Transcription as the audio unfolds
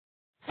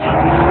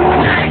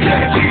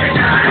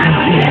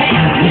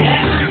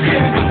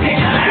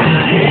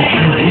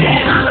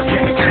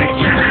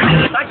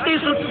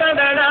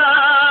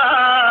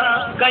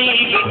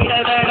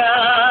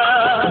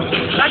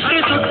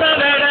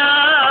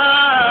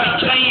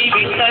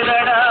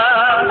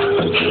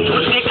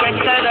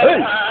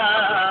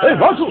ஏய்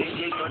வாசு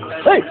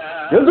ஏய்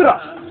எழுதுடா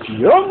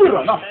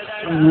எழுதுடா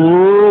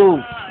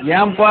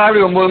ஏன்பா அப்படி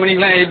 9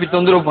 மணிக்கெல்லாம் எழுப்பி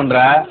தொந்தரவு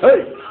பண்ற?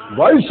 ஏய்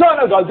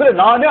வயசான காலத்துல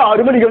நானே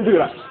 6 மணிக்கு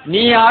எழுந்துக்கிறேன்.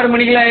 நீ 6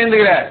 மணிக்கெல்லாம்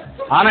எழுந்துக்கிற,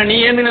 ஆனா நீ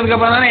எழுந்துனதுக்கு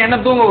அப்புறம் தானே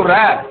என்ன தூங்க விடுற.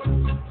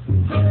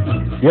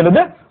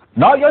 என்னது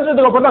நான்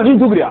எழுந்ததுக்கு அப்புறம் தான் நீ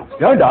தூக்குறியா?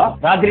 ஏண்டா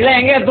ராத்திரிலாம்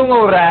எங்க தூங்க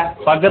விடுற?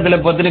 பக்கத்துல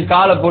பத்துன்னு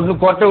காலை போட்டு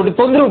கொட்டை விட்டு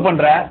தொந்தரவு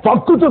பண்ற.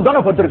 பக்கத்துல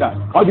தானே பத்திருக்கேன்,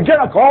 அதுக்கே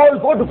நான்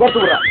கால் போட்டு கொட்டு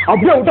விடுறேன்.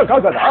 அப்படியே விட்டா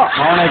காக்காதா?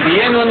 அவனுக்கு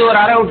ஏன் வந்து ஒரு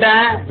அரை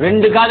விட்டேன்,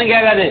 2 காதும்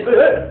கேட்காது.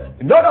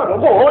 என்னடா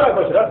ரொம்ப ஓவரா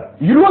பேசுற?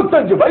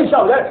 25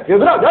 வயசாவது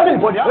எதிரா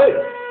வேலைக்கு போனியா?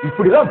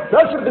 இப்படிதான்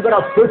பேசுறதுக்கு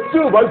நான்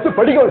பெற்று வளர்த்து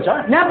படிக்க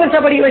வச்சேன். என்ன பெருசா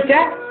படிக்க வச்ச?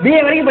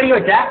 BA வரைக்கும் படிக்க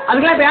வச்ச,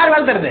 அதுக்கெல்லாம் இப்ப யார்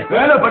வளர்த்துறது?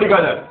 வேலை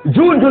படிக்காத,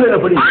 ஜூன் ஜூலைல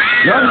படி.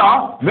 ஏன்னா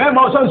மே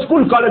மாசம்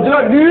ஸ்கூல்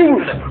காலேஜ்ல லீவு.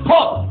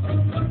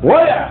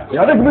 ஓய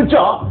எனக்கு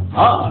மிச்சம்.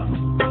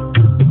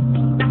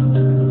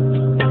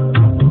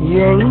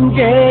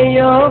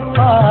 எங்கேயோ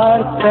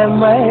பார்த்த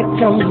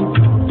மயக்கம்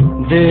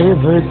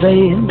தேவதை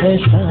இந்த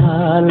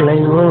சாலை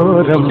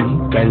ஓரம்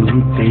கண்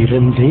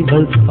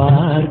திறந்திகள்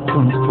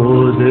பார்க்கும்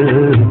போது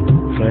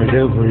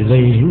கடவுளை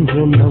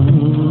என்று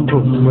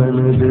நம்பும்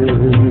மனது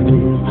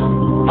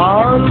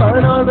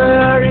மனதை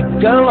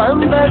அழிக்க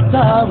வந்த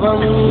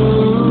தாவம்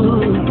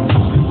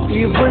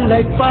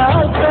இவளை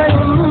பார்க்க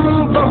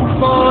இன்பம்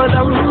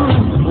போலம்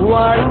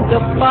வாழ்ந்து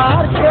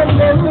பார்க்க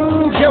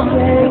நெஞ்சம்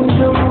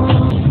வேண்டும்.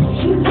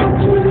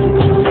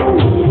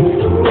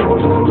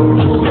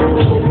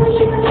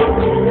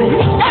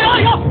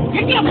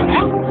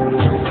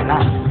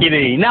 இது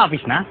என்ன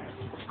ஆபீஸ்னா?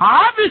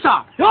 ஆபீஸா?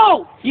 யோ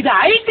இது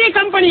ஐடி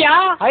கம்பெனியா?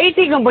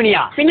 ஐடி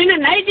கம்பெனியா? பின்ன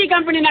நைட்டி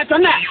கம்பெனி நான்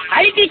சொன்னேன்.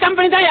 ஐடி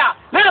கம்பெனி தான்யா.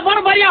 மேல போற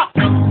பாரியா?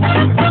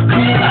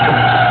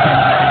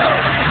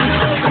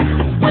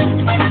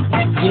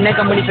 என்ன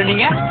கம்பெனி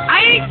சொன்னீங்க?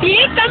 IT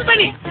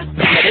company.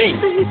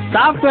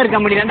 சாப்ட்வேர்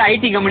கம்பெனி தான்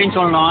ஐடி கம்பெனின்னு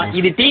சொல்லணும்.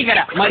 இது டீ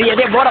கடை,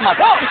 மரியாதையே போட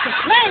மாட்டோம்.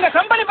 நான் எங்க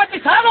கம்பெனி பத்தி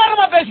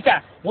சாதாரணமா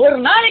பேசிட்டேன். ஒரு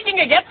நாளைக்கு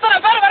இங்க எத்தனை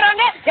பேர்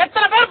வராங்க,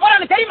 எத்தனை பேர்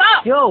போறாங்க தெரியுமா?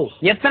 யோ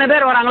எத்தனை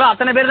பேர் வராங்களோ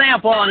அத்தனை பேர்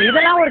தான் போவாங்க.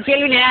 இதெல்லாம் ஒரு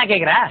கேள்வி ஏன்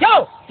கேக்குற? யோ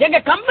எங்க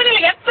கம்பெனில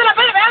எத்தனை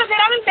பேர் வேலை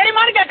செய்யறாங்கன்னு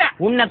தெரியுமான்னு கேட்டேன்.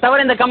 உன்னை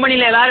தவிர இந்த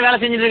கம்பெனில எல்லாரும் வேலை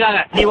செஞ்சுட்டு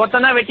இருக்காங்க. நீ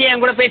ஒருத்தன் தான் வெட்டியா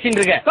என் கூட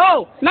பேசிட்டு இருக்க. யோ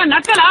நான்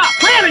நக்கலா?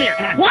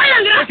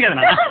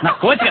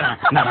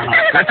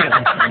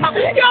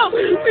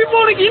 இப்போ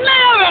உனக்கு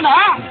என்னையா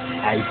வேணும்?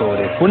 இப்போ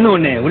ஒரு பொண்ணு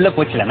ஒண்ணு உள்ள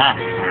போச்சுலனா,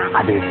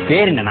 அது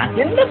பேர் என்னன்னா?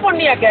 எந்த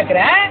பொண்ணியா கேக்குற?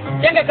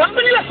 எங்க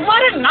கம்பெனில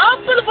சுமார்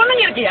 40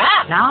 பொண்ணுங்க இருக்கியா?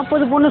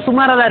 40 பொண்ணு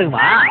சுமாரா தான்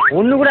இருக்குமா?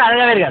 ஒண்ணு கூட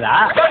அழகாவே இருக்காதா?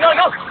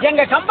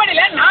 எங்க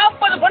கம்பெனில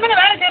 40 பொண்ணுங்க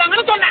வேலை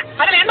செய்யறாங்கன்னு சொன்னேன்.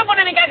 அதுல என்ன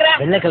பொண்ணு நீ கேக்குற?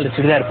 வெள்ளை கலர்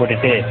சுடிதார்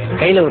போட்டுட்டு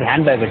கையில ஒரு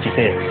ஹேண்ட்பேக்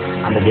வச்சுட்டு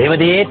அந்த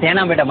தேவதையே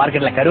தேனாம்பேட்டை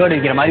மார்க்கெட்ல கருவாடு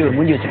விற்கிற மாதிரி ஒரு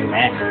மூஞ்சி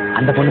வச்சிருக்கேன்,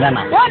 அந்த பொண்ணு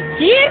தானா?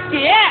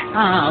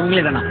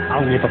 அவங்களே தானா?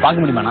 அவங்க இப்ப பாக்க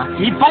முடியுமாண்ணா?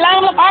 இப்பெல்லாம்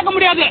அவங்கள பார்க்க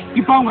முடியாது.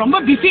 இப்ப அவங்க ரொம்ப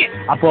பிஸி.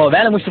 அப்போ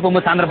வேலை முடிச்சுட்டு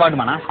போகும்போது சாயந்தரம்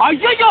பாக்கணுமாண்ணா?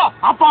 ஐயோ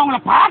அப்ப அவங்கள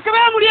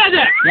பார்க்கவே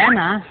முடியாது.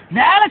 ஏன்னா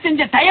வேலை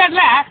செஞ்ச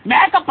டயர்ட்ல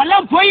மேக்கப்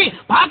எல்லாம் போய்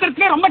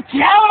பாக்குறதுக்கே ரொம்ப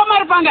கேவலமா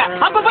இருப்பாங்க.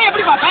 அப்ப போய்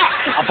எப்படி பாப்ப?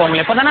 அப்ப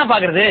அவங்களை எப்பதானா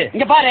பாக்குறது?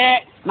 இங்க பாரு,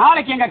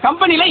 நாளைக்கு எங்க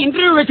கம்பெனில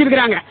இன்டர்வியூ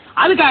வச்சிருக்காங்க.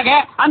 அதுக்காக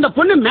அந்த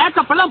பொண்ணு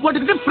மேக்கப் எல்லாம்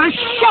போட்டுக்கிட்டு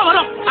ஃப்ரெஷ்ஷா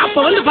வரும்.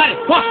 அப்ப வந்து பாரு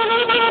போ.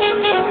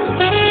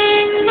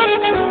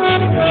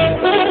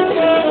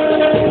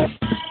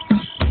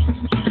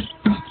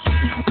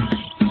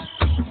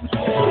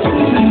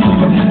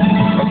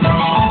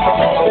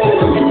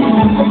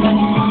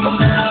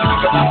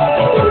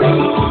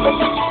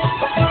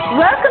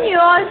 Welcome you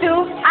all to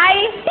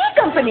IT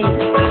company.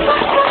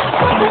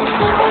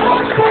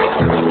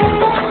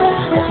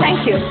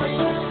 Thank you.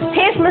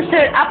 Here's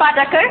Mr.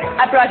 Apatakar,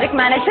 our project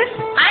manager.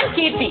 I'm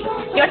Kirti,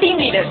 your team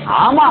leader.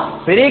 ஆமா,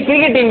 பெரிய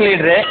கிரிக்கெட் டீம்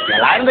லீடர்.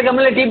 எல்லாரும் இந்த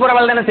கம்பெனில டீ போற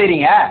வேலை தானே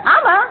செய்றீங்க?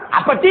 ஆமா.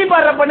 அப்ப டீ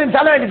போடுற பண்ணி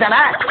சொல்ல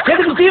வேண்டியதானே?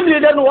 எதுக்கு டீம்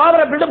லீடர்னு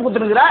ஓவரா பில்டப்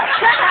கொடுத்துருக்குற?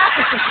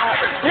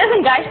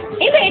 Listen guys,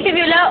 இந்த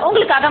இன்டர்வியூல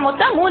உங்களுக்காக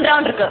மொத்தம் 3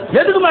 ரவுண்ட் இருக்கு.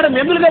 எதுக்கு மேடம்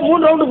எங்களுக்கு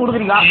 3 ரவுண்ட்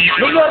கொடுக்குறீங்க?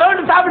 நீங்க ஒரு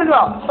ரவுண்ட் சாப்பிடுங்க,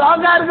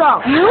 ஸ்ட்ராங்கா இருக்கும்.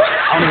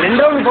 அவனுக்கு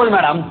 2 ரவுண்ட் போதும்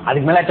மேடம்,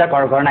 அதுக்கு மேல ஆச்சா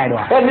குழந்தை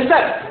ஆயிடுவான். ஏய்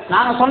மிஸ்டர்,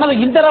 நாங்க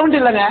சொன்னது இந்த ரவுண்ட்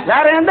இல்லங்க,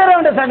 வேற எந்த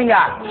ரவுண்ட் சொன்னீங்க?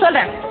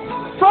 சொல்றேன்.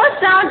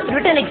 First round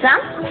written exam,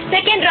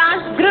 second round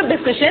group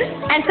discussion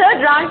and third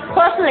round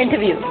personal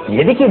interview.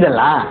 எதுக்கு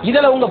இதெல்லாம்?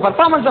 இதுல உங்க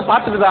பெர்ஃபார்மன்ஸை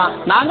பார்த்துட்டு தான்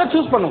நாங்க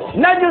சூஸ் பண்ணுவோம்.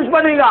 என்ன சூஸ்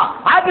பண்ணுவீங்க?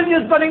 ஆப்பிள்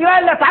ஜூஸ் பண்ணுவீங்களா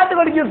இல்ல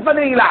சாத்துக்குடி ஜூஸ்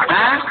பண்ணுவீங்களா?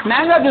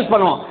 நாங்க சூஸ்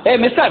பண்ணுவோம்.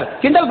 ஏய் மிஸ்டர்,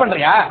 கிண்டல்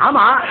பண்றியா?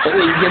 ஆமா.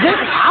 எது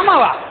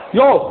ஆமாவா?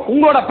 யோ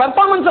உங்களோட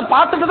பெர்ஃபார்மன்ஸை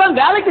பார்த்துட்டு தான்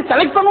வேலைக்கு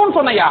செலக்ட் பண்ணுவோம்னு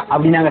சொன்னையா?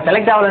 அப்படி நாங்க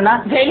செலக்ட் ஆகலன்னா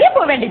வெளியே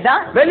போக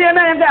வேண்டியதுதான்.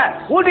 வெளியேனா எங்க?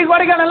 ஊட்டி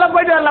கொடைக்கானல் எல்லாம்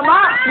போயிட்டு வரலாமா?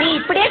 நீ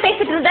இப்படியே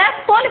பேசிட்டு இருந்த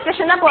போலீஸ்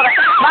ஸ்டேஷன் தான் போவேன்.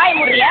 பாய்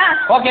முடியா?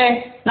 Okay,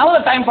 now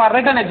the time for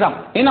written exam.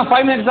 இன்னும்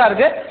 5 minutes தான்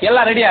இருக்கு,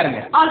 எல்லாம் ரெடியா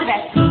இருங்க. All the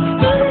best.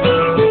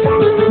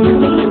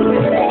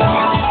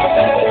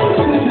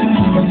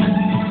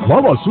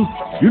 வாவாசு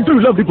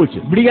இன்டர்வியூல அப்படி போச்சு.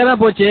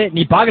 இப்படிதான் போச்சு,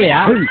 நீ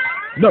பாக்கலையா?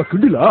 நான்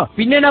கிண்டலா?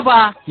 பின்னப்பா,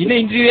 இன்னும்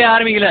இன்டர்வியூவே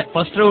ஆரம்பிக்கல.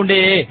 First ரவுண்டே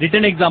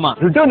return எக்ஸாமா?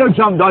 ரிட்டன்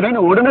எக்ஸாம் தானே,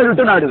 உடனே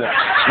ரிட்டன் ஆயிடுவேன்.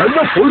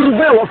 நல்லா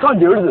பொறுப்பே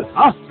உட்காந்து எழுது.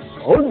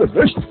 All the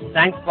best.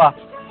 தேங்க்ஸ் பா.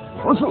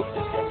 வாசு,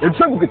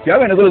 எக்ஸாமுக்கு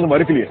தேவையானதுல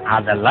மறக்கலையே?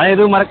 அதெல்லாம்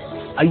எதுவும் மறக்க.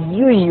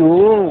 ஐயோ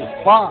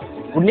பா,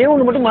 ஒன்னே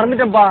ஒண்ணு மட்டும்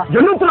மறந்துட்டேன்ப்பா.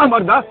 என்னத்துல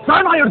மறந்தா?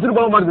 சாணம் எடுத்துட்டு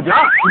போக மறந்துட்டியா?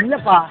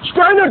 இல்லப்பா.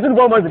 ஸ்கேன் எடுத்துட்டு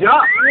போக மறந்துட்டியா?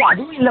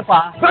 அதுவும் இல்லப்பா.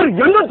 சார்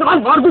என்னத்துல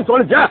மறந்து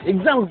சொல்லுங்க.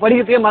 எக்ஸாமுக்கு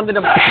படிக்கிறதுக்கே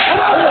மறந்துட்டேன்ப்பா.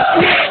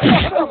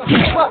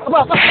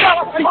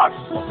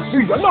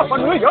 நீ என்ன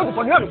பண்ணுவ ஏது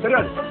பண்ணுவ எனக்கு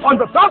தெரியாது.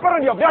 அந்த பேப்பரை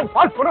நீ அப்படியே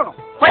பாஸ் பண்ணணும்.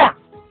 போயா.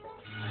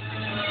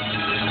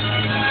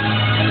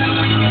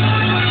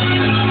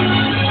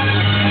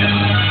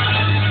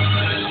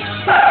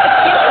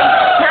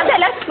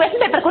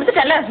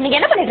 நீங்க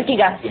என்ன பண்ணிட்டு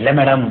இருக்கீங்க? இல்ல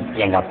மேடம்,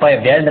 எங்க அப்பா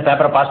எப்படியாவது இந்த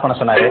பேப்பரை பாஸ் பண்ண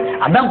சொன்னாரு,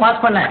 அதான்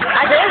பாஸ் பண்ணேன்.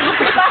 அது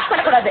இப்படி பாஸ்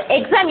பண்ணக்கூடாது,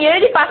 எக்ஸாம்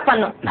எழுதி பாஸ்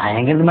பண்ணும். நான்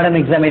எங்க இருந்து மேடம்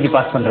எக்ஸாம் எழுதி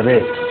பாஸ் பண்றது?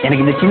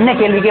 எனக்கு இந்த சின்ன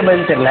கேள்விக்கே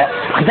பதில் தெரியல,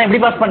 அதான்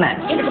எப்படி பாஸ் பண்ணேன்?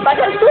 இதுக்கு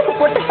பதில் தூக்கு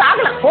போட்டு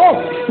சாகலாம். ஓ,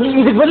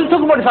 இதுக்கு பதில்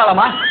தூக்கு போட்டு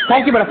சாகலாமா?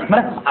 Thank you madam.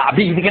 மேடம்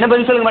அப்படி இதுக்கு என்ன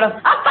பதில் சொல்லுங்க மேடம்.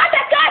 அப்பா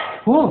டக்கர்.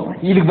 ஓ,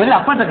 இதுக்கு பதில்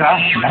அப்பா டக்கரா?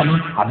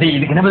 மேடம் அப்படி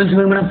இதுக்கு என்ன பதில்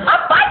சொல்லுங்க மேடம்.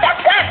 அப்பா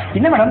டக்கர்.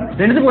 என்ன மேடம்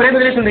ரெண்டுத்துக்கும் ஒரே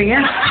பதிலே சொல்றீங்க?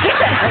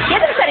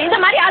 எதுக்கு சார் இந்த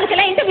மாதிரி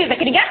ஆளுக்கெல்லாம் இன்டர்வியூ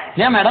வைக்கிறீங்க?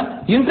 ஏன் மேடம்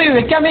இன்டர்வியூ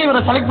வைக்காம இவரை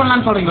செலக்ட்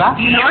பண்ணலாம்னு சொல்றீங்களா?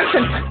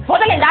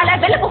 முதல்ல இந்த ஆளை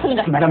வெளில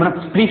போகுங்க. மேடம் மேடம்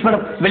ப்ளீஸ்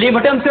மேடம், வெளியே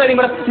மட்டும் அனுப்பிச்சு வரீங்க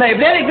மேடம். நான்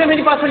எப்படியாவது எக்ஸாம்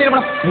எழுதி பாஸ் பண்ணிடுறேன்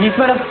மேடம். Please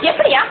madam.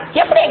 எப்படியா?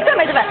 எப்படி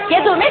எக்ஸாம் எழுதுவ?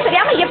 எதுவுமே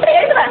தெரியாம எப்படி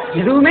எழுதுவ?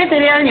 எதுவுமே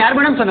தெரியாதுன்னு யார்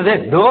மேடம் சொன்னது?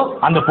 தோ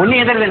அந்த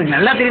பொண்ணு எதிரில் எனக்கு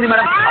நல்லா தெரியுது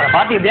மேடம். அதை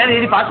பார்த்து எப்படியாவது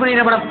எழுதி பாஸ்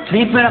பண்ணிடுறேன் madam.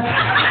 Please madam.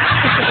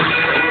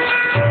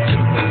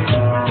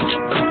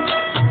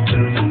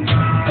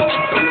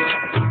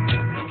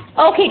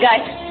 Okay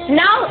guys,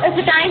 now is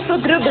the time for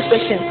group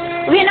discussion.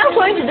 We are now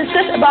going to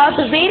discuss about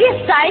the various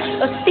types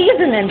of teas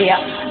in India.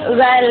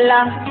 Well,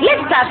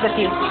 let's start with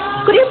you.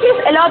 Could you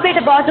please elaborate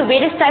about the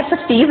various types of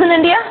teas in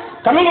India?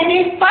 Community,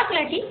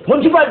 Personality,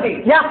 municipality,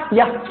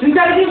 yeah,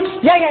 sincerity,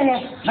 yeah,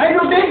 night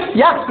duty,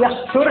 yeah,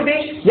 surety,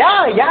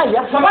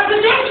 yeah,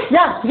 subordinity,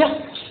 yeah,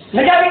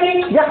 majority,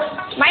 yeah,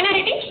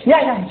 minority,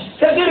 yeah,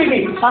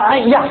 security,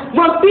 yeah,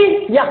 multi,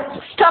 yeah.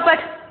 Stop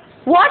it.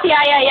 What?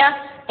 Yeah.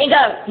 எங்க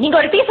நீங்க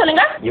ஒரு tea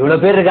சொல்லுங்க.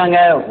 இவ்வளவு பேர் இருக்காங்க,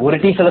 ஒரு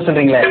tea சொல்ல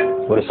சொல்றீங்களே?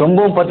 ஒரு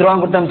சொம்பும் 10 ரூபா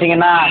கொடுத்து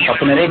அமிச்சீங்கன்னா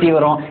கப்பு நிறைய டீ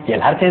வரும்,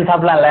 எல்லாரும் சேர்ந்து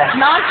சாப்பிடலாம்ல.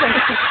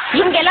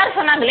 இவங்க எல்லாரும்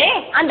சொன்னாங்களே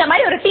அந்த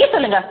மாதிரி ஒரு டீ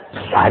சொல்லுங்க.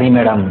 சாரி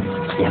மேடம்,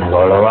 எனக்கு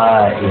அவ்வளவா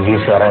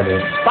இங்கிலீஷ் வராது.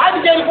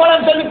 பாண்டிச்சேரி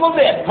போலான்னு சொல்லி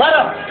கூப்பிடு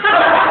வரோம்.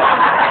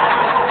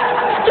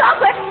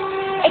 Stop it.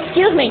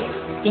 Excuse me.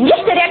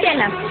 English தெரியாட்டி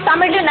என்ன?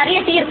 தமிழ்லயும்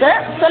நிறைய டீ இருக்கு,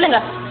 சொல்லுங்க.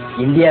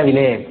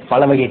 இந்தியாவிலே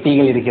பல வகை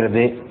டீகள்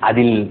இருக்கிறது.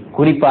 அதில்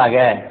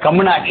குறிப்பாக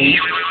கம்முனாட்டி,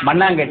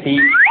 மண்ணாங்கட்டி,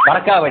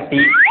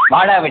 வரக்காவட்டி,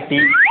 வாடாவட்டி,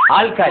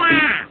 ஆள்காட்டி,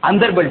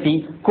 அந்தர்பல் டீ,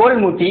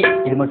 கோல்மூட்டி,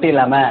 இது மட்டும்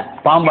இல்லாம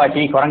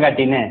பாம்பாட்டி,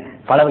 குரங்காட்டின்னு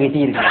பல வகை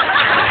டீ இருக்கு.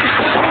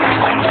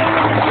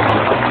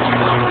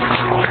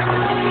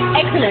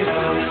 எக்ஸலென்ட்.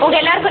 உங்க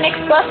எல்லாருக்கும்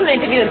நெக்ஸ்ட் பர்சனல்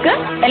இன்டர்வியூ இருக்கு,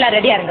 எல்லாம்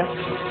ரெடியா இருங்க.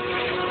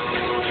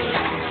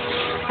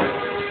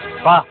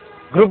 பா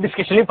குரூப்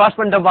டிஸ்கஷன்லயும் பாஸ்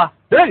பண்ணிட்டோம்பா.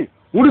 டேய்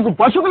உனக்கு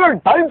பசங்கள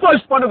டைம்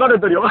பாஸ் பண்ணதானே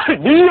தெரியும்,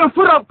 நீ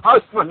எப்படா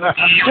பாஸ் பண்ண?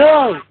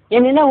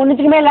 என்ன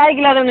ஒண்ணுத்துக்குமே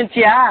லாய்க்கு இல்லாத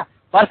நினைச்சியா?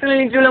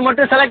 பர்சனல் இன்டர்வியூல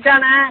மட்டும் செலக்ட்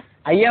ஆன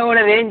ஐயாவோட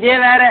ரேஞ்சே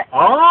வேற.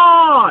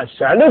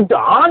 செலக்ட்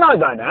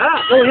ஆனாதானே?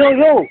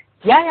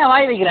 ஏன்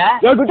வாய் வைக்கிற?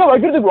 என்கிட்ட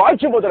வைக்கிறதுக்கு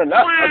வாட்சி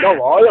போதுறல,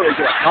 அதான் வாய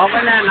வைக்கிறேன்.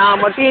 அவன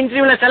நான் மட்டும்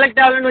இன்டர்வியூல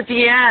செலக்ட் ஆகலன்னு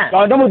வச்சுக்கேன்,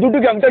 நம்ம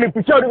துட்டுக்கு என்கிட்ட நீ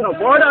பிச்சை எடுக்கணும்.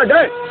 போடா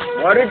டேய்,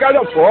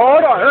 வரைக்காத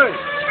போடா.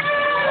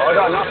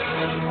 போடாண்ணா.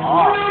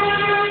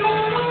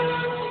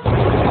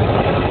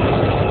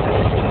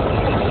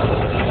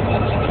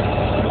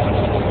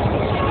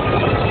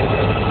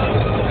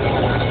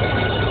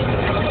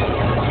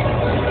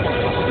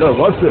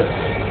 வாசு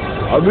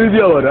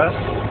அமைதியா வர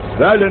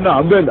வேலை என்ன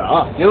அம்பேண்டா?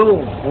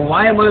 உன்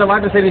வாய முதல்ல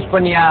வாட்டர் சர்வீஸ்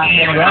பண்ணியா?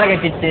 எனக்கு வேலை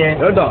கட்டிச்சு.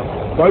 ஏண்டா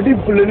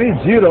படிப்புல நீ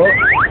 0,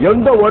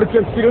 எந்த ஒர்க்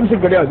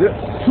எக்ஸ்பீரியன்ஸும் கிடையாது,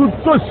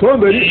 சுத்த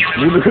சோம்பேறி.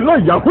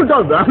 இதுக்கெல்லாம் எப்படா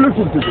வேலை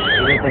கொடுத்துது?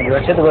 25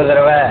 வருஷத்துக்கு ஒரு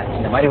தடவை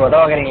இந்த மாதிரி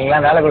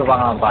உதவாக்கிறீங்களா வேலை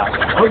கொடுப்பாங்களாப்பா?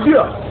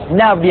 அப்படியா?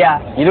 என்ன அப்படியா?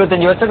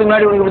 25 வருஷத்துக்கு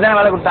முன்னாடி உனக்கு இப்படிதான்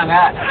வேலை கொடுத்தாங்க,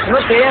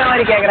 இன்னும் தெரியாத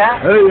மாதிரி கேக்குற.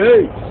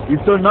 ஏய்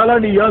இத்தனை நாளா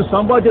நீ ஏன்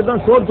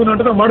சம்பாதிச்சதான்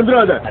சோர்த்துன்னு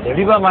மறந்துடாத. அது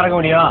எப்படிப்பா மறக்க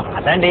முடியும்?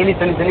 அதான் டெய்லி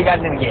சொல்லி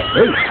காட்டுறீங்க.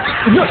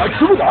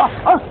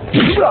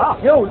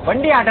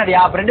 வண்டி ஆட்டாடியா?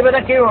 அப்ப 2 பேர்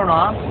தான் கீழே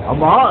விழணும்.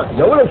 ஆமா,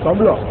 எவ்வளவு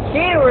சம்பளம்?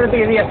 கீழே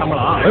விழுறதுக்கு எதிரியா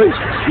சம்பளம்?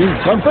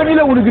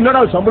 கம்பெனில உனக்கு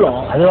என்னடா சம்பளம்?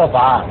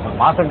 அதுவாப்பா,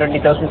 மாசம்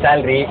 20,000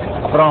 சேலரி,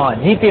 அப்புறம்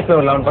ஜிபிஎஸ்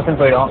ஒரு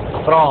 11% போயிடும்,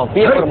 அப்புறம்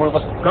பிஎஃப் ஒரு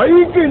 3%.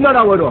 கைக்கு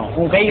என்னடா வரும்?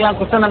 உன் கைக்கெல்லாம்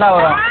குஷ்டம் தான்டா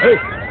வரும்.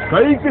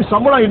 கைக்கு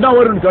சம்பளம் என்ன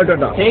வரும்னு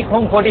கேட்டா? டேக்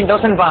ஹோம்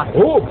 14,000 பா.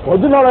 ஓ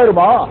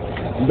 14,000?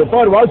 இந்த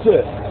பார் வாசு,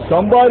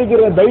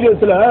 சம்பாதிக்கிற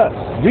தைரியத்துல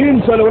வீண்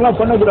செலவெல்லாம்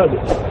பண்ணக்கூடாது.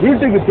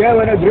 வீட்டுக்கு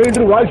தேவையான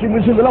கிரைண்டர், வாஷிங்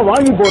மிஷின் எல்லாம்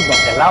வாங்கி போட்டோம்.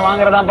 எல்லாம்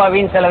வாங்குறதாப்பா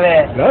வீண் செலவு.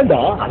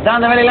 வேண்டாம், அதான்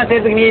அந்த வேலையெல்லாம்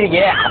சேர்த்துக்கு நீ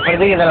இருக்கே, அப்ப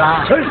எதுக்கு இதெல்லாம்?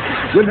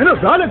 என்ன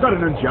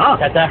வேலைக்காரன் நினைச்சியா?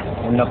 சாச்சா,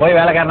 உன்னை போய்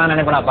வேலைக்காரனா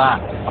நினைப்பனாப்பா?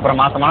 அப்புறம்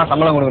மாசமான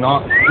சம்பளம்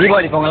கொடுக்கணும்,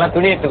 தீபாவளி பொங்கல்லாம்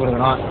துணி எடுத்து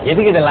கொடுக்கணும்,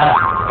 எதுக்கு இதெல்லாம்?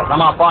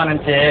 நம்ம அப்பா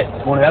நினைச்சு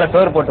 3 வேலை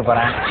சோறு போட்டு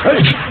போறேன்.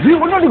 நீ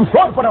ஒன்னும்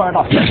சோறு போட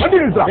வேண்டாம், வண்டி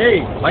நிறுத்தா.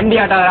 வண்டி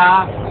ஆட்டாதா,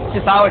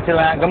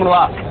 சாவச்சிருவேன்,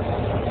 கம்முனுவா.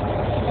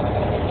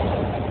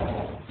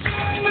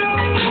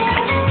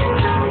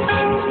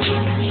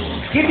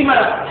 கீர்த்தி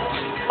மேடம்,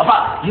 அப்பா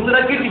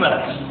இவங்கதான் கீர்த்தி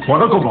மேடம்.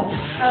 வணக்கம்.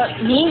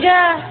 நீங்க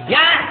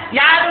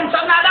யாருன்னு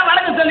சொன்னாதான்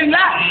வணக்கம்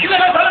சொல்லுவீங்களா? இல்ல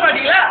சொல்ல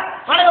மாட்டீங்களா?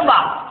 வணக்கம்பா.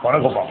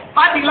 வணக்கம்.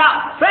 பாத்தீங்களா,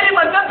 பெரிய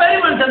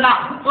மனுஷன்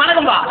தான்.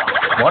 வணக்கம்பா.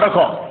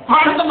 வணக்கம்.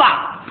 வணக்கம்பா.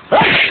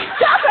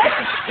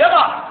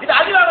 ஏமா இது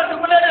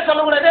அதிகாரத்துக்கு முன்னாடியே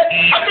சொல்லக்கூடாது.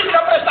 அதுக்கு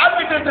அப்புறம் ஸ்டாப்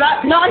பண்ணிட்டு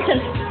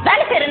நான்சென்ஸ்.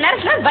 வேலை செய்யற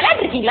நேரத்துல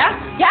விளையாட்டு இருக்கீங்களா?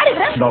 யார்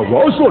இவர? நான்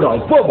வாசுவோட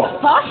அப்பாவா?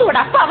 வாசுவோட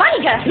அப்பாவா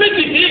நீங்க?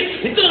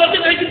 இத்தனை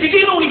வருஷம் கழிச்சு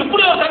திடீர்னு உனக்கு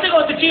இப்படி ஒரு சந்தேகம்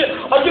வந்துச்சு.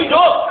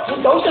 ஐயோ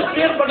உன் டவுசர்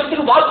கிளியர்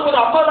பண்றதுக்கு வாசுவோட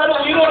அப்பா தானே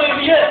உயிரோட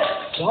இல்லையே.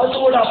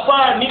 வாசுவோட அப்பா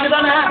நீங்க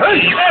தானே?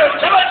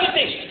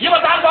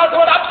 இவன் தான்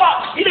வாசுவோட அப்பா.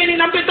 இதை நீ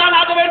நம்பித்தான்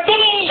ஆக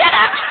வேண்டும்.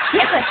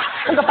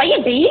 உங்க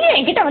பையன் டெய்லி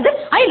என்கிட்ட வந்து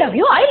ஐ லவ்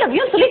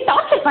யூ சொல்லி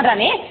டார்ச்சர்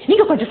பண்றானே,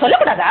 நீங்க கொஞ்சம்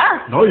சொல்லக்கூடாதா?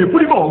 நான்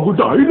எப்படிமா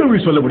உங்ககிட்ட ஐ லவ் யூ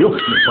சொல்ல முடியும்?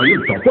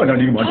 பையன் தப்பா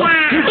நினைக்க மாட்டான்.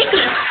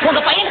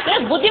 உங்க பையனுக்கு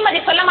புத்திமதி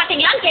சொல்ல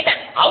மாட்டீங்களான்னு கேட்டேன்.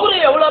 அவரு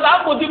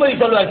எவ்வளவுதான் புத்திமதி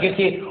சொல்லுவார்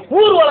கீர்த்தி.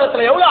 ஊர்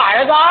உலகத்துல எவ்வளவு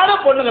அழகான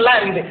பொண்ணுங்கள்லாம்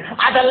இருக்குது.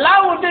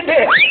 அதெல்லாம் விட்டுட்டு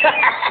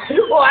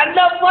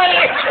அந்த போய்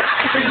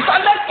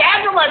சொல்ல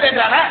கேட்க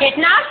மாட்டேன்றாங்க.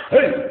 கேட்டா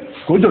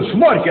கொஞ்சம்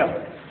சும்மா இருக்கியா?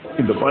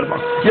 இந்த பாருமா,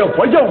 என்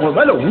பையன் உங்க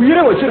மேல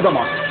உயிரை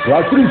வச்சிருக்காமா.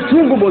 ராத்திரி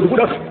தூங்கும் போது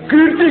கூட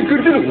கீர்த்தி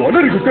கீர்த்தின்னு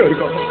உளறிக்கிட்டே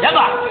இருக்கான்.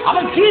 ஏப்பா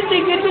அவன் கீர்த்தி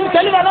கீர்த்தின்னு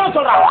தெளிவாதான்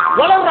சொல்றான்.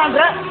 உளறாங்க.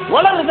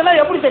 உளறதுன்னா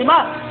எப்படி தெரியுமா?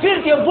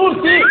 கீர்த்திய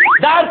பூர்த்தி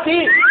டார்த்தி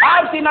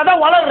ஆர்த்தினா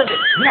தான் உளறது.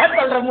 என்ன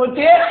சொல்ற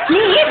மூர்த்தி? நீ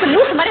ஏன்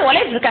லூசு மாதிரி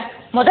உழைட்டு இருக்க?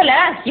 முதல்ல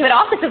இவர்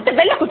ஆபீஸ் விட்டு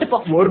வெளில கூட்டு போ.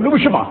 ஒரு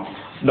நிமிஷமா,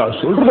 நான்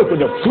சொல்றத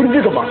கொஞ்சம்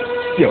புரிஞ்சுக்கமா.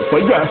 என்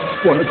பையன்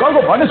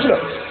உனக்காக மனசுல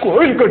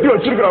கோயில் கட்டி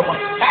வச்சிருக்கிறாமா.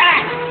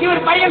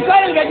 இவர் பையன்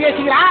கோயில் கட்டி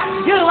வச்சுக்கிறான்.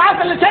 இவர்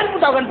வாசல்ல செருப்பு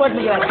டோக்கன்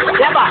போட்டுக்கிறாரு.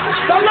 ஏப்பா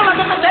சொல்ல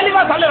மட்டும்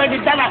தெளிவா சொல்ல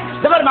வேண்டியது தானே?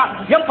 பாருமா,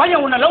 என்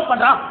பையன் உன்னை லவ்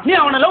பண்றான், நீ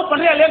அவனை லவ்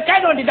பண்றியா இல்லையா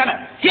கேட்க வேண்டியது தானே?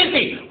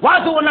 கீர்த்தி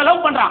வாசு உன்னை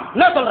லவ் பண்றான்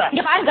என்ன சொல்ற?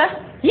 இங்க பாருங்க,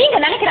 நீங்க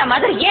நினைக்கிற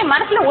மாதிரி ஏன்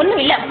மனசுல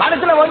ஒண்ணும் இல்ல.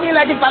 மனசுல ஒண்ணும்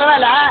இல்லாட்டி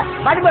பரவாயில்ல.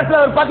 மணி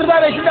பஸ்ல ஒரு 10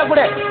 ரூபாய் வச்சுட்டா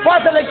கூட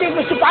போட்டல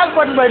கீழ் பால்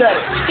போட்டு போயிடுவாரு.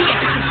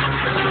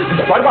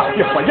 இந்த பாருமா,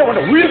 என் பையன்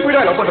உன்னை உயிர்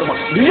போயிடா லவ் பண்றமா.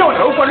 நீயும்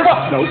லவ் பண்ணுவா.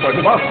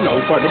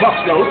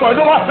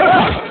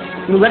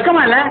 உனக்கு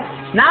வெக்கமா இல்ல?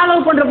 நான்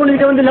லவ் பண்ற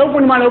பொண்ணுகிட்ட வந்து லவ்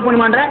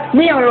பண்ணுமான்ற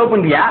நீ அவன் லவ்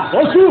பண்றியா?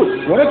 வாசு,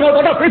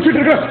 உனக்காக தான் பேசிட்டு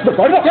இருக்கேன். இந்த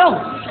பாருமா,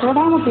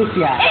 தொடாம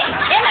பேசியா?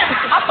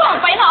 அப்பா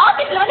பையன்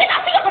ஆபீஸ்ல வந்து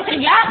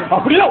நசிக்கப்படுறீங்களா?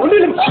 அப்படிலாம் ஒண்ணு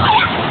இல்லை.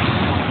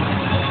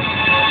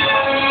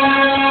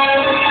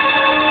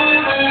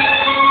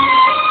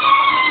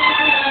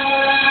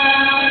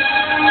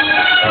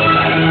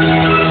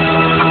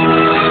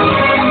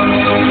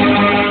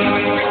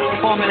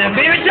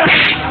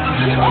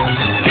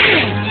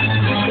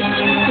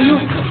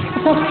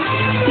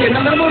 என்ன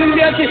மரபு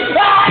முடியாச்சு.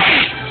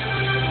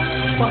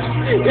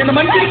 என்ன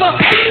மன்னிச்சிருப்பா.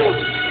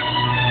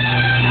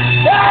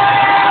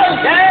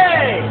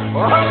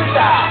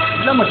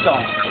 இல்ல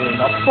மச்சான்,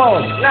 அப்பா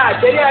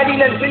சரியா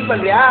அடியில ஃபீல்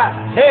பண்றியா?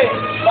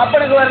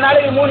 அப்பனுக்கு ஒரு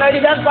நாளைக்கு 3 அடி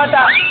தான்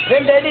பார்த்தா,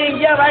 2 அடி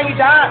இங்கேயா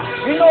வாங்கிட்டான்.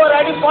 இன்னும் ஒரு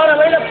அடி போற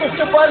வழியில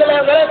புஷ்டு போதல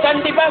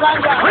கண்டிப்பா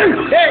வாங்கிட்டான்.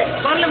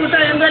 சொல்ல விட்டா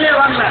எங்காலே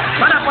வாங்கல.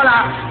 வாடா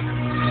போலாம்.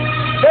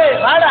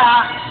 வாடா.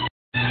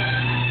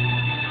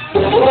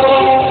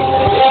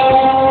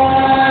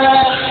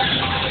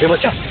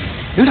 மச்சான்,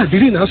 என்னடா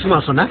திடீர்னு அவசரமா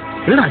சொன்ன?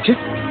 என்னடா ஆச்சு?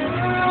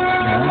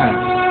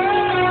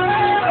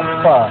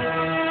 அப்பா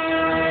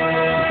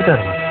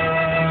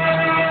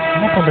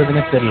என்ன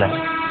பண்றதுன்னு தெரியல.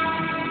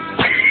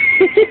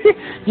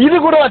 இது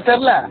கூட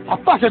தெரியல?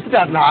 அப்பா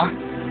செத்துட்டாருனா?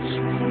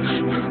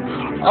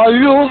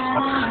 ஐயோ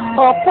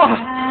அப்பா,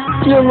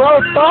 என்னால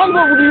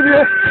தாங்க முடியுது.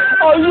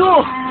 ஐயோ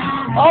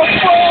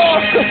அப்பா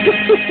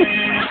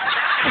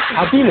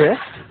அப்படின்னு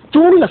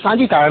தூணில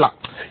சாஞ்சி தழலாம்.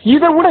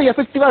 இதை விட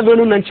எஃபெக்டிவா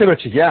வேணும்னு நினைச்சு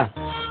வச்சுக்கியா?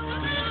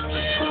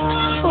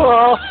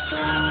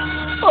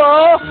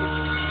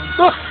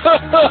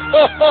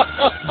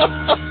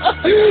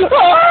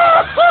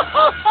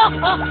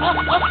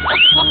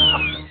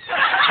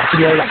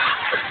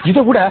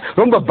 இதை விட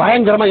ரொம்ப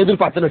பயங்கரமா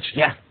எதிர்பார்த்துன்னு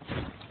வச்சுக்கியா?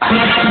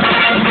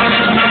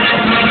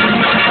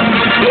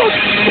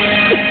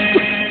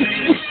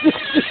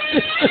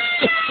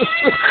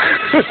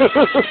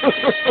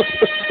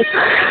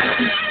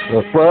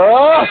 அப்பா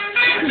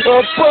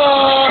அப்பா,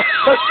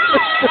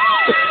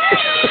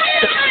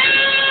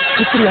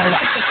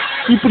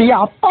 இப்படி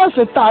அப்பா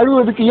செத்து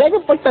அழுவதுக்கு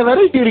ஏகப்பட்ட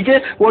வெரைட்டி இருக்கு.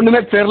 ஒண்ணுமே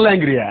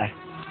தெரியலங்கிறியா?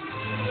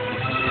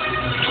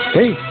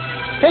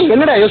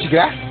 என்னடா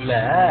யோசிக்கிற? இல்ல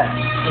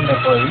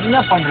என்ன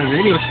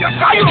பண்றது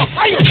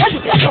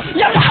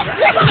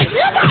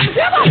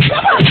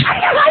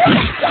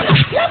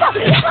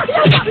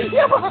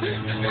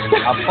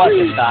அப்பா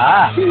செத்தா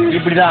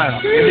இப்படிதான் வேணும்.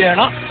 எப்படி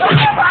வேணும்?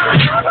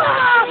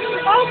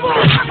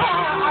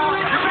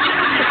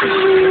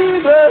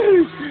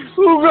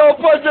 உங்க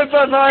அப்பா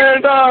செத்தா நான்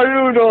ஏன்டா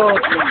அழுவணும்?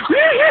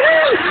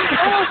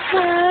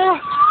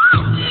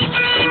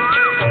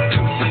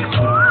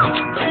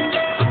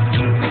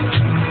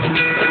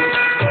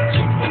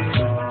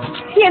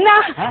 என்ன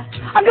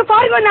அங்க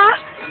பாருங்கண்ணா,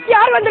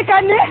 யார்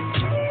வந்திருக்கான்னு.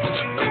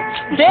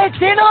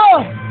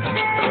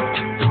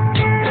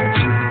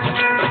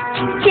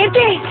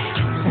 கீர்த்தி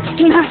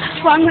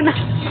வாங்கண்ணா.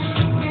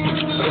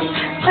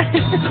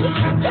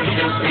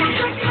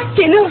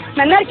 சீனு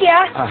நல்லா இருக்கியா?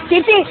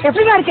 கீர்த்தி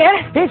எப்படிமா இருக்கு?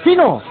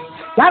 சீனு,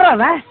 யாரா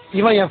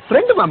இவன்? என்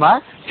ஃப்ரெண்டு மாமா.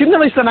 சின்ன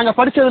வயசுல நாங்க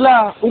படிச்சதுல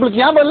உங்களுக்கு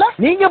ஞாபகம் இல்ல?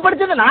 நீங்க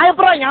படிச்சது நான்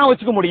எப்பறம் ஞாபகம்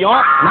வச்சுக்க முடியும்?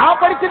 நான்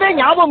படிச்சதே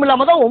ஞாபகம்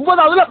இல்லாம தான்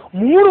 9ஆவதுல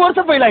 3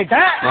 வருஷம் ஃபெயில்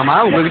ஆயிட்டேன். மாமா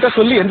உங்ககிட்ட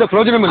சொல்லி எந்த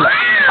பிரயோஜனமும் இல்ல.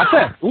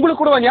 அத்தை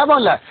உங்களுக்கு கூட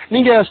ஞாபகம் இல்ல?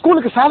 நீங்க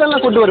ஸ்கூலுக்கு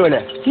சாதனம் கொண்டு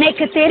வருவீங்க.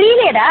 எனக்கு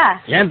தெரியலடா.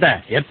 ஏன்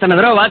எத்தனை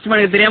தடவை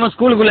வாட்ச்மேனுக்கு தெரியாம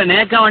ஸ்கூலுக்குள்ள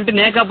நேக்கா வந்துட்டு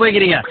நேக்கா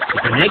போய்க்கிறீங்க.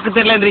 நேக்கு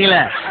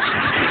தெரியலன்றீங்களே.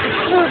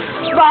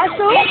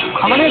 வாசு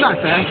அவனே தான்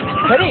சார்.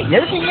 சரி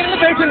எதுக்கு இங்க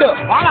இருந்து பேசிட்டு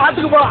வாங்க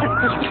ஆத்துக்கு போலாம்.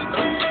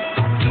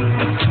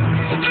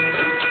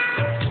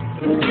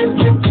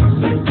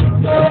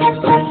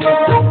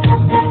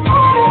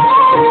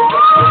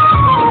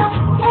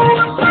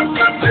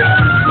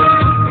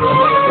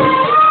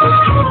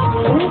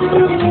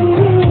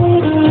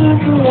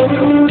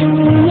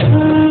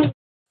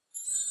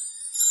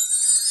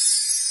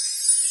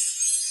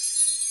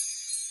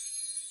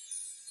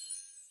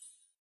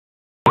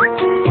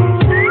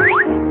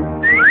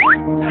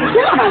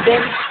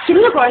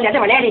 சின்ன குழந்தை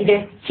விளையாடிட்டு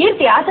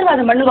கீர்த்தி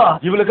ஆசீர்வாதம் பண்ணுவோ.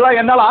 இவளுக்கெல்லாம்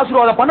என்னால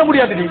ஆசீர்வாதம் பண்ண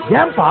முடியாது. நீ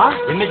ஏன்பா?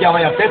 இன்னைக்கு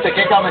அவன் என் பேச்ச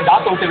கேட்காம இந்த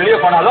ஆத்த விட்டு வெளியே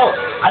போனாலோ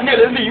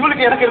அன்னையில இருந்து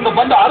இவளுக்கு எனக்கு இருந்த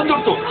பந்தம்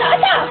அறுந்துடுத்து.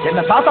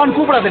 என்ன தாத்தான்னு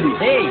கூப்பிடாத நீ.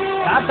 ஏய்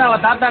தாத்தாவை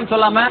தாத்தான்னு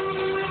சொல்லாம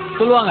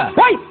சொல்லுவாங்க.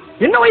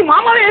 என்ன போய்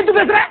மாமாவே ஏத்து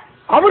பேசுற?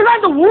 அவருதான்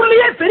இந்த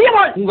ஊர்லயே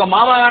பெரியவாள். உங்க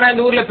மாமா வேணா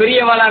இந்த ஊர்ல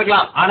பெரிய வாளா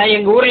இருக்கலாம். ஆனா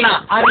எங்க ஊர்ல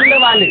அருந்த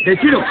வாளு.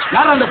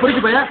 யாரா அந்த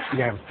பொறுக்கி பையன்?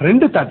 என்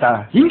ஃப்ரெண்டு தாத்தா.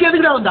 இங்க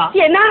எதுக்குடா வந்தா?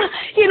 என்ன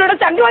என்னோட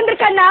தங்கி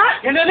வந்திருக்கானா?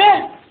 என்னது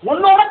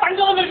உன்னோட தங்க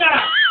வந்திருக்கானா?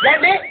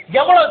 ஏண்டி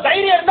எவ்வளவு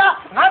தைரியம் இருந்தா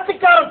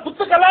நாட்டுக்காரன்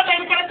புத்துக்கெல்லாம்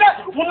இருக்கிறத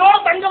உன்னோட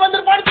தங்க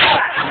வந்திருப்பாரு.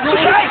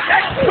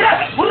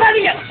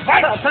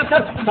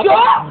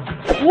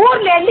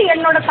 ஊர்ல இருந்து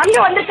என்னோட தங்க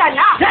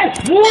வந்திருக்கானா?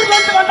 ஊர்ல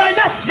இருந்து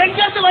வந்தாங்க எங்க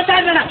இருந்து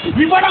வந்தாங்க?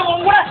 இவட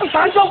உங்க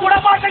தங்க கூட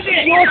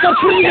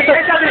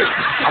மாட்டேங்குது.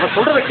 அவன்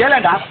சொல்றத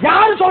கேளடா.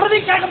 யாரு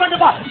சொல்றதையும் கேட்க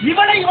மாட்டேப்பா.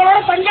 இவனை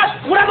இவனோட தங்க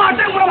கூட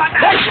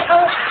மாட்டேன்.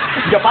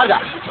 இங்க பாருடா.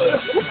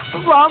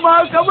 மாமா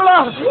கமலா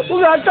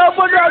உங்க அக்கா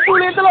பொண்ணு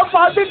அட்டூழியத்தெல்லாம்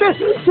பார்த்துட்டு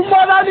சும்மா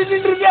தான்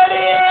நின்றுட்டு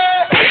இருக்காரு.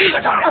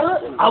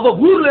 அவ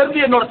ஊர்ல இருந்து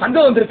என்னோட தங்க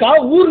வந்திருக்கா,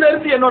 ஊர்ல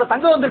இருந்து என்னோட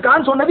தங்க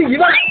வந்திருக்கான்னு சொன்னது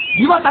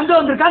இவன் தங்க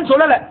வந்திருக்கான்னு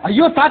சொல்லல.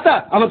 ஐயோ தாத்தா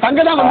அவன்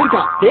தங்க தான்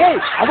வந்திருக்கான். ஏய்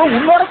அவன்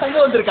உன்னோட தங்க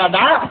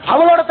வந்திருக்காடா,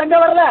 அவளோட தங்க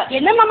வரல.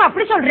 என்ன மாமா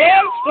அப்படி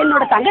சொல்றேன்?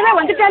 என்னோட தங்க தான்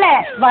வந்துட்டாலே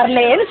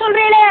வரலேன்னு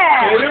சொல்றேளே.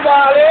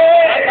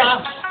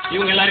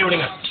 இவங்க எல்லாரையும்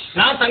விடுங்க.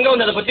 நான் தங்க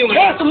வந்ததை பத்தி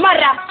ஏய்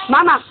சும்மாடா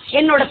மாமா.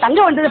 என்னோட தங்க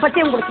வந்ததை பத்தி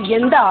உங்களுக்கு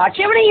எந்த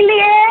ஆட்சேபனையும்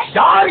இல்லையே.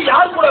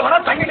 யார் கூட வேணா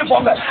தங்கிட்டு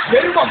போங்க.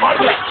 பெருமை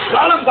மாட்டல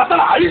காலம்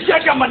கத்தல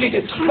அழிச்சாக்கம்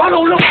பண்ணிட்டு வாங்க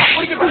உள்ள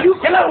போங்க.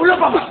 எல்லாரும் உள்ள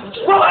போங்க.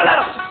 போங்க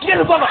எல்லாரும்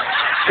இங்க போங்க.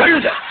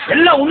 கழுத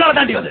எல்லாம் உன்னால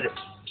தாண்டி வந்தது.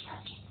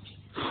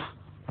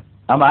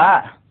 ஆமா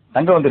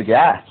தங்க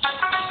வந்திருக்கியா?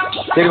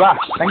 சரி வா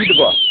தங்கிட்டு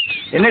போ.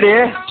 என்னடி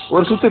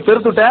ஒரு சுத்து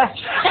பெருத்துட்ட?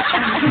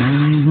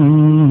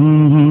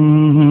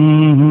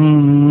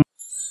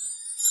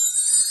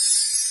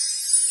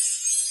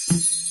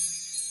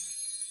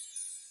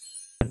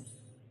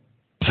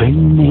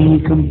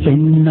 பெண்ணேகம்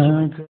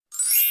பெண்ணாக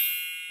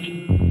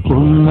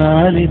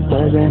உன்னாலே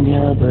பல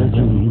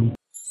ஞாபகம்.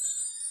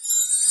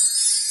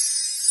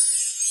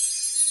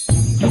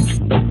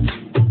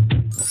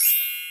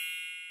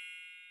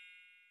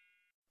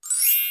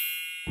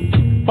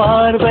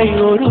 பார்வை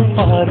ஒரு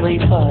பார்வை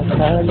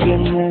பார்த்தால்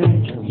என்ன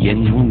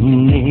என்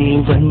முன்னே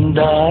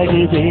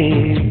வந்தாடுதே.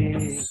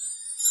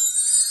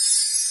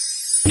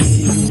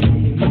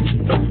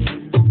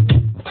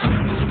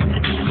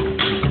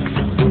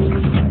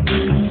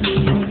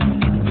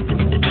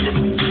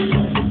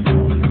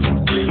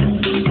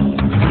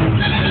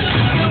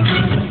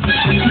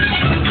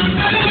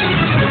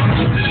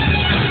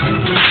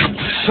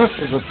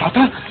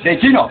 தாத்தா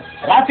சீனோ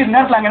ராத்திரி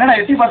நேரத்துல அங்க என்ன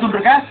எட்டி பார்த்துட்டு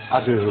இருக்க?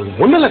 அது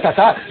ஒண்ணு இல்ல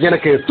தாத்தா,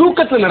 எனக்கு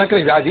தூக்கத்துல நடக்கிற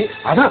வியாதி.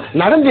 அதான்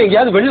நடந்து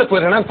எங்கேயாவது வெளில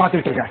போயிடறான்னு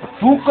பாத்துட்டு இருக்கேன்.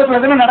 தூக்கத்துல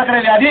எதுனா நடக்கிற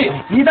வியாதி?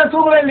 நீ தான்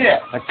தூங்கவே இல்லையே.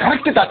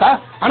 கரெக்ட் தாத்தா.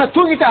 ஆனா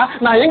தூங்கிட்டா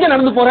நான் எங்க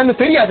நடந்து போறேன்னு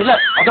தெரியாதுல்ல.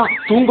 அதான்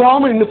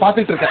தூங்காம நின்னு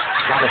பாத்துட்டு இருக்கேன்.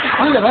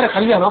 காலையில வேற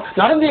கல்யாணம்.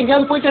 நடந்து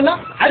எங்கேயாவது போயிட்டேன்னா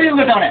அறிவு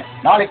கேட்டவனே.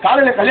 நாளைக்கு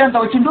காலையில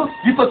கல்யாணத்தை வச்சுட்டு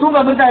இப்ப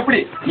தூங்காம இருந்தா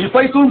எப்படி? நீ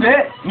போய் தூங்கு.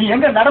 நீ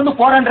எங்க நடந்து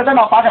போறன்றத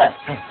நான் பாக்குறேன்.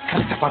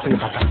 கரெக்டா பாத்துங்க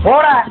தாத்தா.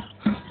 போற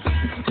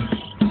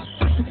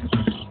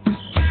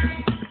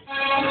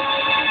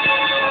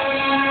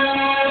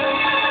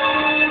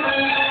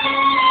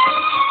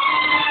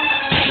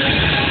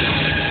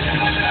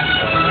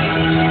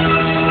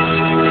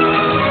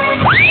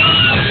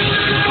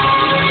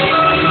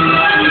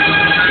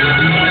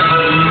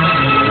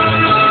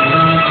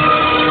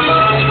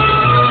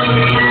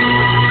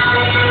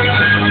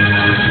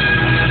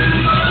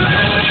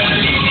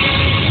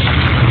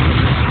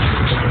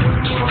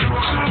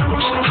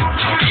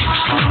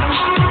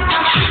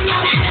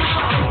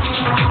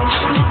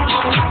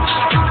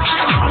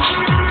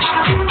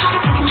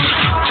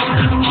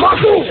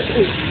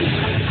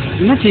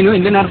என்ன சீனு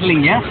இந்த நேரத்துல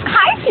இங்க?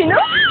 ஹாய் சீனு.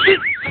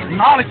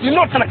 நாளைக்கு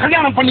இன்னொருத்தனை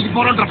கல்யாணம் பண்ணிக்க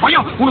போறன்ற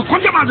பயம் உனக்கு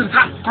கொஞ்சமாவது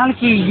இருக்கா?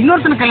 நாளைக்கு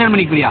இன்னொருத்தனை கல்யாணம்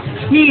பண்ணிக்கிறியா?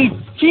 நீ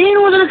சீனு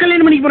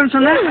கல்யாணம் பண்ணிக்க போறேன்னு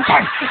சொன்ன.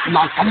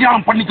 நான்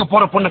கல்யாணம் பண்ணிக்க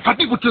போற பொண்ணு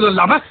கட்டி குச்சது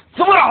இல்லாம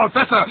சுமரா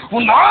பேசுற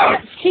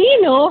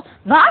சீனு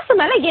வாசு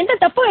மேல எந்த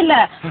தப்பும் இல்ல.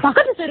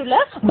 பக்கத்து தெருவுல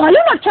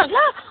பலூன்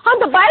வச்சாங்களா,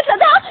 அந்த பயத்துல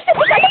தான்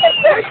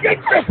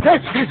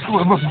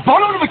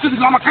பலூன் வச்சது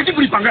இல்லாம கட்டி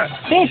பிடிப்பாங்க.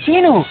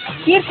 சீனு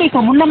கீர்த்தி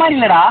இப்ப முன்ன மாதிரி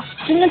இல்லடா.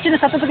 சின்ன சின்ன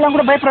சத்தத்துக்குலாம்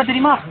கூட பயப்படுறா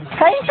தெரியுமா?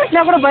 கை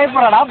கட்டினா கூட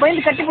பயப்படுறாடா.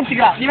 பயந்து கட்டி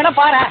பிடிச்சிக்கிறா. நீ வேணா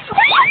பாரு.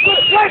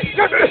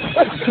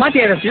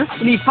 மாத்தியா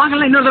நீ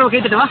பாக்கலாம். இன்னொரு தடவை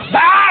கை தட்டவா?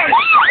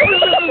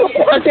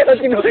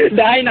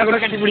 டாய்னா கூட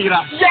கட்டி பிடிக்கிறா.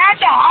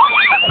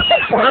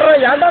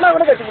 ஏன்டா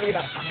கூட கட்டி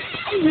பிடிக்கிறா.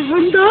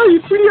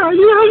 இப்படி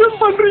அநியாயம்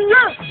பண்றீங்க.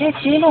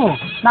 சீனு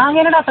நாங்க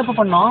என்னடா தப்பு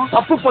பண்ணோம்?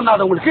 தப்பு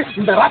பண்ணாதவங்களுக்கு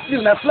இந்த ராத்திரி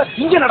நேரத்துல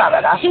இங்க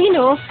என்னடா?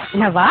 சீனு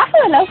நான்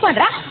வாசுவை லவ்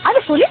பண்றேன், அது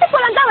சொல்லிட்டு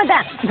போலாம் தான்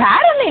வந்தேன்,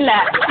 வேற ஒண்ணும் இல்ல.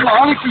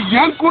 நாளைக்கு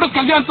ஏன் கூட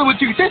கல்யாணத்தை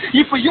வச்சுக்கிட்டு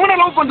இப்ப இவனை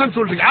லவ் பண்றேன்னு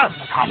சொல்றீங்க?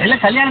 காலையில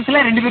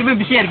கல்யாணத்துல 2 பேருமே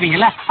பிஸியா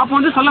இருப்பீங்கல்ல, அப்ப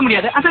வந்து சொல்ல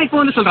முடியாது. அதான் இப்ப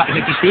வந்து சொல்றேன்.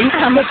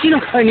 சீனு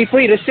நீ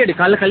போய் ரெஸ்ட் எடு,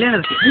 காலைல கல்யாணம்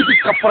இருக்கு.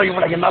 இதுக்கப்புறம்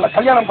இவனை என்னால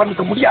கல்யாணம்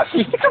பண்ணிக்க முடியாது.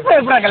 இதுக்கப்புறம்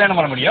எப்படி கல்யாணம்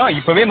பண்ண முடியும்?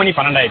 இப்பவே மணி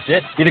 12 ஆயிடுச்சு.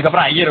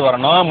 இதுக்கப்புறம் ஐயர்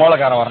வரணும்,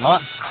 மோளக்காரன்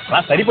வரணும்.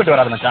 சரிப்பட்டு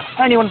வராது மச்சான்.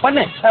 நீ ஒண்ணு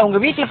பண்ணு, உங்க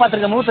வீட்டுல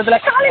பாத்துருக்க முகூர்த்தத்துல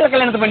காலையில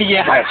கல்யாணத்தை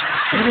பண்ணிக்க.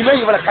 இனிமே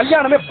இவளை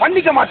கல்யாணமே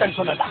பண்ணிக்க மாட்டேன்னு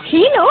சொன்னா.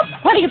 சீனு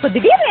உனக்கு இப்ப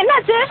திடீர்னு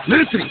என்னாச்சு?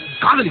 நிறுத்தி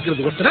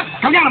காதலிக்கிறது ஒருத்தர,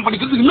 கல்யாணம்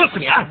பண்ணிக்கிறது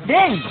இன்னொருத்தனையா?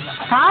 டேய்,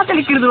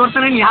 காதலிக்கிறது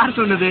ஒருத்தனை யார்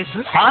சொன்னது?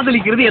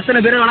 காதலிக்கிறது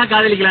எத்தனை பேரும் வேணா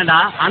காதலிக்கலாம்டா.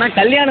 ஆனா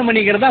கல்யாணம்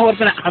பண்ணிக்கிறது தான்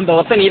ஒருத்தனை. அந்த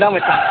ஒருத்தன் நீ தான்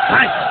வச்சான்.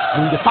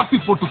 நீங்க தப்பி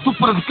போட்டு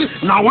துப்புறதுக்கு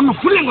நான் ஒண்ணு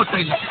புரியங்கொட்ட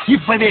இல்ல.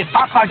 இப்பவே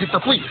தாத்தா கிட்ட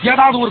போய்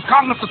ஏதாவது ஒரு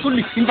காரணத்தை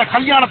சொல்லி இந்த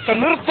கல்யாணத்தை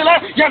நிறுத்தல.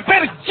 என்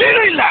பேரு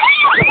சீனு இல்ல.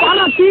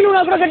 ஆனா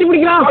சீனுனா கூட கட்டி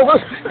பிடிக்கிறான்.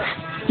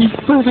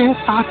 இப்பவே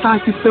தாத்தா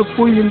கிட்ட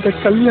போய் இந்த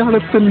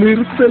கல்யாணத்தை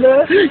நிறுத்தல.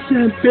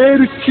 என்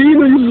பேரு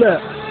சீனு இல்ல.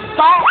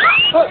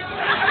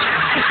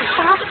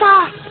 தாத்தா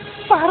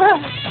பாரு.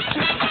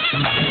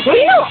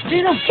 சீனு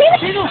சீனு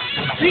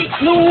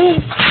சீனு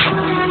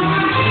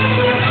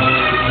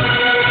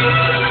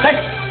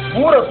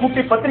ஊரை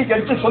கூட்டி பத்திரிக்கை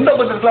அடிச்சு சொந்த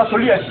பந்தத்துலாம்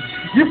சொல்லியாச்சு.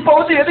 இப்ப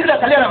வந்து எதுக்குடா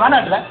கல்யாணம்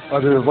வேணாட்ல?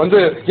 அது வந்து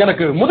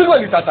எனக்கு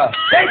முதுகுவலி தாத்தா.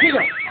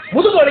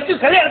 முதுகுவலிக்கு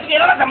கல்யாணத்துக்கு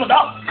என்ன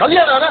சம்பந்தம்?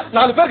 கல்யாணம்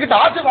 4 பேர்கிட்ட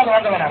ஆசீர்வாதம்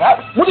வாங்க வேணாவா?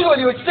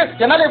 முதுகுவலி வச்சுட்டு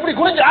என்னால எப்படி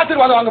குனிஞ்சு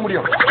ஆசீர்வாதம் வாங்க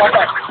முடியும்?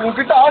 தாத்தா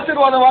உங்ககிட்ட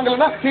ஆசீர்வாதம்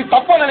வாங்கலன்னா நீ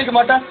தப்பா நினைக்க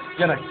மாட்டேன்.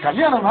 எனக்கு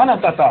கல்யாணம்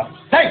வேணாம் தாத்தா.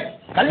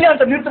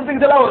 கல்யாணத்தை நிறுத்துறதுக்கு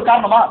இதெல்லாம் ஒரு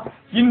காரணமா?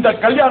 இந்த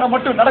கல்யாணம்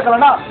மட்டும்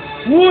நடக்கலன்னா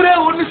ஊரே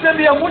ஒண்ணு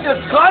சேர்ந்து என் மூஞ்ச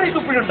காரி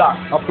துப்பிடுண்டா.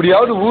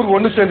 அப்படியாவது ஊர்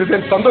ஒண்ணு சேர்ந்து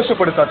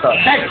சந்தோஷப்படு தாத்தா.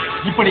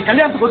 இப்படி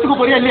கல்யாணத்துக்கு ஒத்துக்க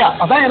போறியா இல்லையா?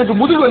 அதான் எனக்கு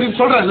முதுகு வலின்னு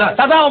சொல்றேன்ல.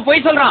 தாத்தா அவன்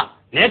போய் சொல்றான்.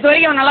 நேத்து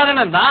வரைக்கும் அவன் நல்லா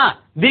தானே இருந்தான்.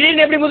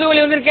 திடீர்னு எப்படி முதுகு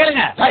வலி வந்து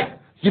கேளுங்க.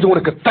 இது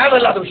உனக்கு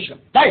தேவையில்லாத விஷயம்.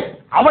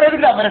 அவன்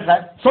எதுக்குடா மிரட்ட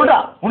சொல்றா?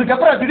 உனக்கு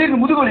எப்ப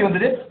திடீர்னு முதுகு வலி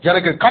வந்தது?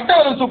 எனக்கு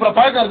கட்டவரம் சூப்பரா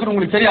பழக்கம் இருக்குன்னு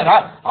உங்களுக்கு தெரியாதா?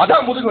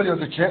 அதான் முதுகு வலி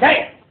வந்துச்சு.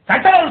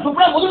 கட்டவரம்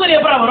சூப்பரா முதுகுவலி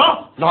எப்படா வரும்?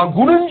 நான்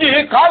குனிஞ்சு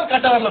கால்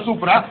கட்டவரல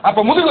சூப்பரா, அப்ப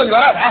முதுகுவலி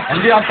வராதா?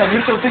 கல்யாணத்தை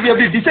நிறுத்தத்துக்கு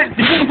எப்படி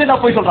டிசைனா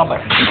போய் சொல்றான்.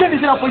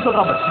 டிசைனா போய்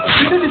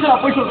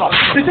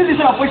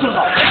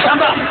சொல்றான்.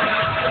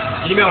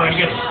 இனிமே அவன்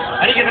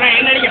அடிக்கிறதுனா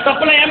என்ன அடிக்க?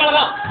 தப்பெல்லாம்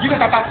ஏமாதான். இது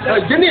தாத்தா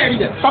என்ன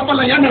அடிக்க?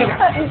 தப்பெல்லாம் ஏன்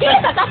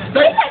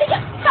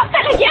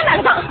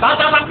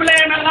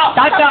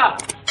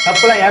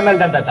தப்பெல்லாம் ஏன்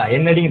மேல் தான் தாத்தா.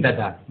 என்ன அடிங்க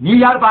தாத்தா. நீ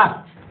யாருப்பா?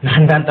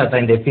 நான் தான் தாத்தா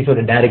இந்த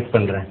எபிசோட டைரக்ட்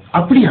பண்றேன்.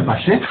 அப்படியா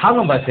பாஷே?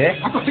 ஆமா பாஷே.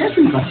 அப்ப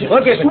பேசுங்க பாஷே.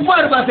 Okay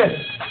super பாஷே.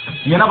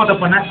 என்ன பண்ண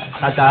பண்ண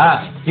தாத்தா?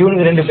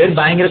 இவனுக்கு 2 பேர்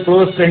பயங்கர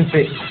க்ளோஸ் ஃப்ரெண்ட்ஸ்.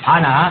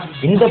 ஆனா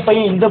இந்த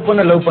பையன் இந்த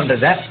பொண்ணை லவ்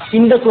பண்றத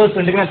இந்த க்ளோஸ்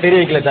ஃப்ரெண்டுக்கு நான் தெரிய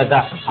வைக்கல தாத்தா.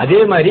 அதே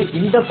மாதிரி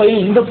இந்த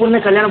பையன் இந்த பொண்ணை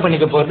கல்யாணம்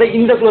பண்ணிக்க போறத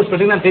இந்த க்ளோஸ்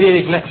ஃப்ரெண்டுக்கு நான் தெரிய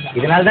வைக்கல.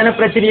 இதனால தானே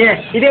பிரச்சனையே.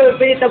 இதே ஒரு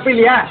பெரிய தப்பு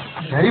இல்லையா?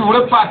 சரி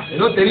உடப்பா,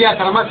 ஏதோ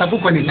தெரியாதனமா தப்பு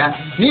பண்ணிட்டேன்.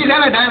 நீ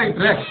தானே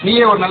டைரக்டர்,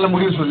 நீயே ஒரு நல்ல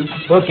முடிவு சொல்லு.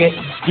 ஓகே,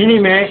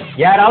 இனிமே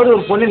யாராவது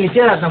ஒரு பொண்ணு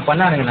நிச்சயதார்த்தம்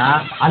பண்ணானுங்கன்னா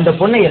அந்த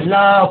பொண்ணை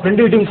எல்லா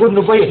ஃப்ரெண்டு வீட்டும்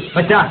கூட்டு போய்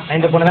மச்சான் நான்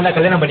இந்த பொண்ணை தான்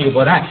கல்யாணம் பண்ணிக்க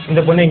போறேன்,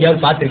 இந்த பொண்ணை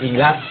எங்கேயாவது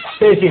பார்த்துருக்கீங்களா,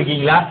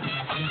 பேசியிருக்கீங்களா,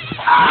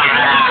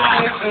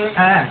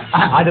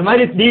 அது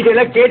மாதிரி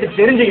டீட்டெயிலா கேட்டு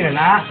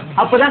தெரிஞ்சுக்கணும்னா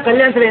அப்பதான்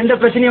கல்யாணத்துல எந்த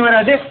பிரச்சனையும்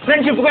வராது,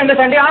 ஃப்ரெண்ட்ஷிப்புக்கும் எந்த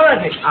சண்டையும்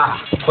ஆகாது.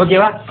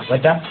 ஓகேவா?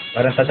 வச்சா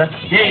வரேன் தாத்தா.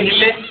 ஏய்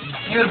நில்லு,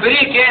 இவர்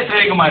பெரிய கேஸ்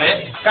வைக்குமாறு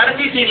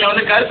கடைசி சீன்ல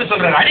வந்து கருத்து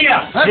சொல்றாரு. அடியா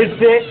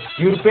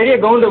இவர் பெரிய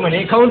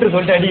கவுண்டமணி கவுண்டர்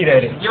சொல்லிட்டு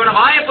அடிக்கிறாரு. இவனை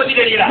வாயை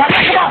பத்திட்டு அடிக்கிறார்.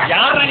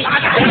 யார்